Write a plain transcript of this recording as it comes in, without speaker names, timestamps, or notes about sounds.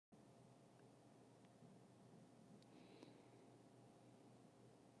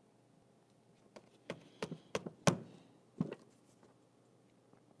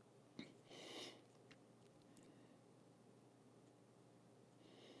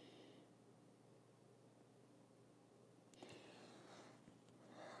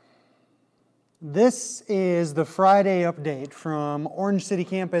This is the Friday update from Orange City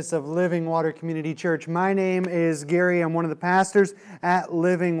campus of Living Water Community Church. My name is Gary. I'm one of the pastors at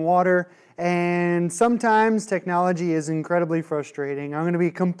Living Water, and sometimes technology is incredibly frustrating. I'm going to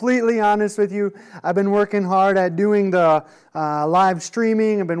be completely honest with you. I've been working hard at doing the live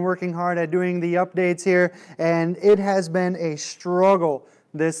streaming. I've been working hard at doing the updates here, and it has been a struggle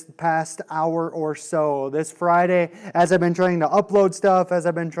this past hour or so. This Friday, as I've been trying to upload stuff, as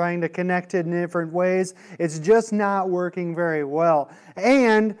I've been trying to connect it in different ways, it's just not working very well.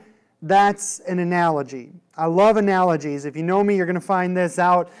 And that's an analogy. I love analogies. If you know me, you're going to find this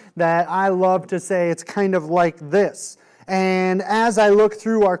out, that I love to say it's kind of like this. And as I look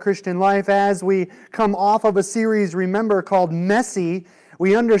through our Christian life, as we come off of a series, remember, called Messy,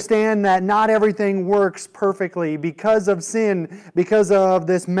 we understand that not everything works perfectly because of sin, because of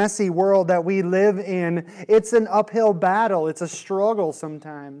this messy world that we live in. It's an uphill battle. It's a struggle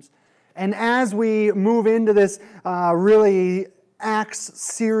sometimes. And as we move into this really Acts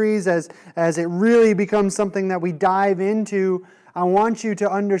series, as it really becomes something that we dive into, I want you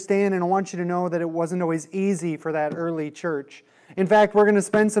to understand and I want you to know that it wasn't always easy for that early church. In fact, we're going to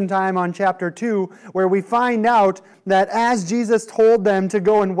spend some time on chapter 2 where we find out that as Jesus told them to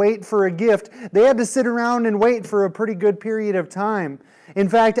go and wait for a gift, they had to sit around and wait for a pretty good period of time. In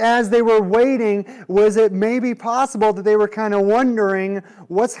fact, as they were waiting, was it maybe possible that they were kind of wondering,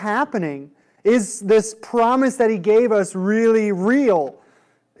 what's happening? Is this promise that He gave us really real?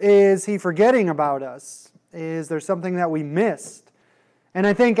 Is He forgetting about us? Is there something that we missed? And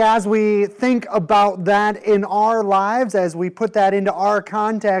I think as we think about that in our lives, as we put that into our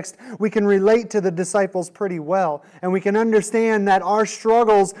context, we can relate to the disciples pretty well. And we can understand that our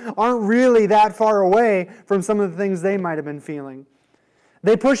struggles aren't really that far away from some of the things they might have been feeling.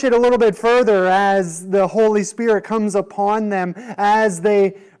 They push it a little bit further as the Holy Spirit comes upon them, as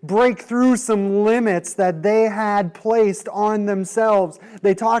they break through some limits that they had placed on themselves.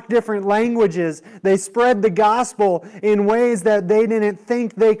 They talk different languages. They spread the gospel in ways that they didn't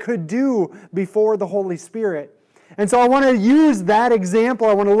think they could do before the Holy Spirit. And so I want to use that example.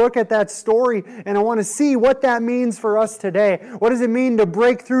 I want to look at that story and I want to see what that means for us today. What does it mean to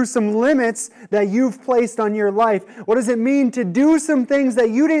break through some limits that you've placed on your life? What does it mean to do some things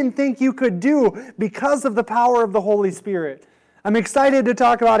that you didn't think you could do because of the power of the Holy Spirit? I'm excited to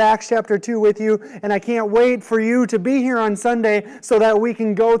talk about Acts chapter 2 with you, and I can't wait for you to be here on Sunday so that we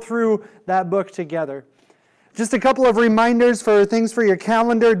can go through that book together. Just a couple of reminders for things for your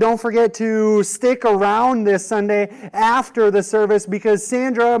calendar. Don't forget to stick around this Sunday after the service because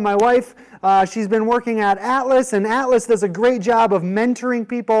Sandra, my wife, she's been working at Atlas, and Atlas does a great job of mentoring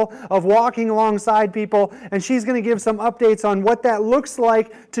people, of walking alongside people, and she's going to give some updates on what that looks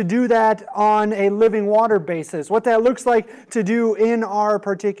like to do that on a Living Water basis, what that looks like to do in our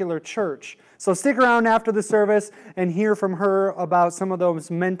particular church. So stick around after the service and hear from her about some of those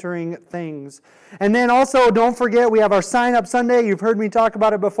mentoring things. And then also, don't forget, we have our Sign Up Sunday. You've heard me talk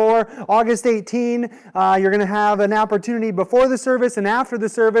about it before. August 18, you're going to have an opportunity before the service and after the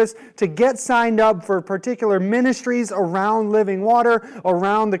service to get signed up for particular ministries around Living Water,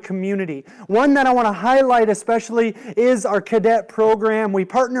 around the community. One that I want to highlight especially is our cadet program. We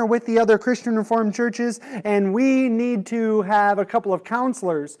partner with the other Christian Reformed churches, and we need to have a couple of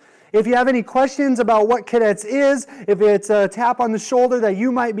counselors. If you have any questions about what Cadets is, if it's a tap on the shoulder that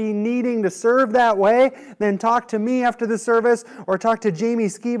you might be needing to serve that way, then talk to me after the service or talk to Jamie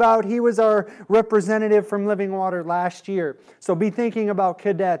Skiebout. He was our representative from Living Water last year. So be thinking about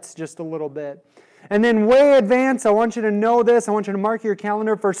Cadets just a little bit. And then way advance, I want you to know this. I want you to mark your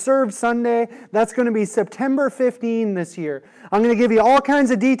calendar for Serve Sunday. That's going to be September 15 this year. I'm going to give you all kinds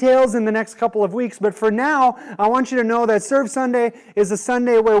of details in the next couple of weeks. But for now, I want you to know that Serve Sunday is a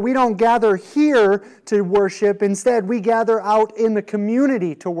Sunday where we don't gather here to worship. Instead, we gather out in the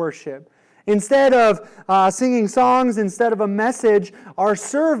community to worship. Instead of singing songs, instead of a message, our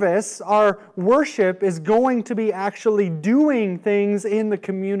service, our worship is going to be actually doing things in the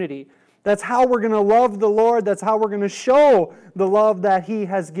community. That's how we're going to love the Lord. That's how we're going to show the love that He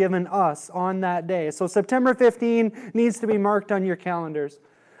has given us on that day. So September 15 needs to be marked on your calendars.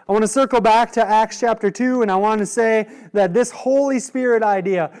 I want to circle back to Acts chapter 2, and I want to say that this Holy Spirit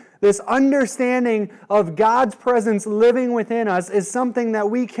idea, this understanding of God's presence living within us, is something that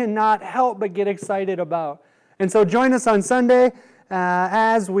we cannot help but get excited about. And so join us on Sunday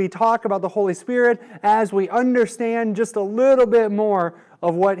as we talk about the Holy Spirit, as we understand just a little bit more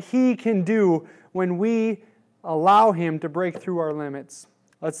of what He can do when we allow Him to break through our limits.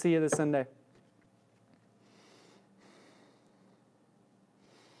 Let's see you this Sunday.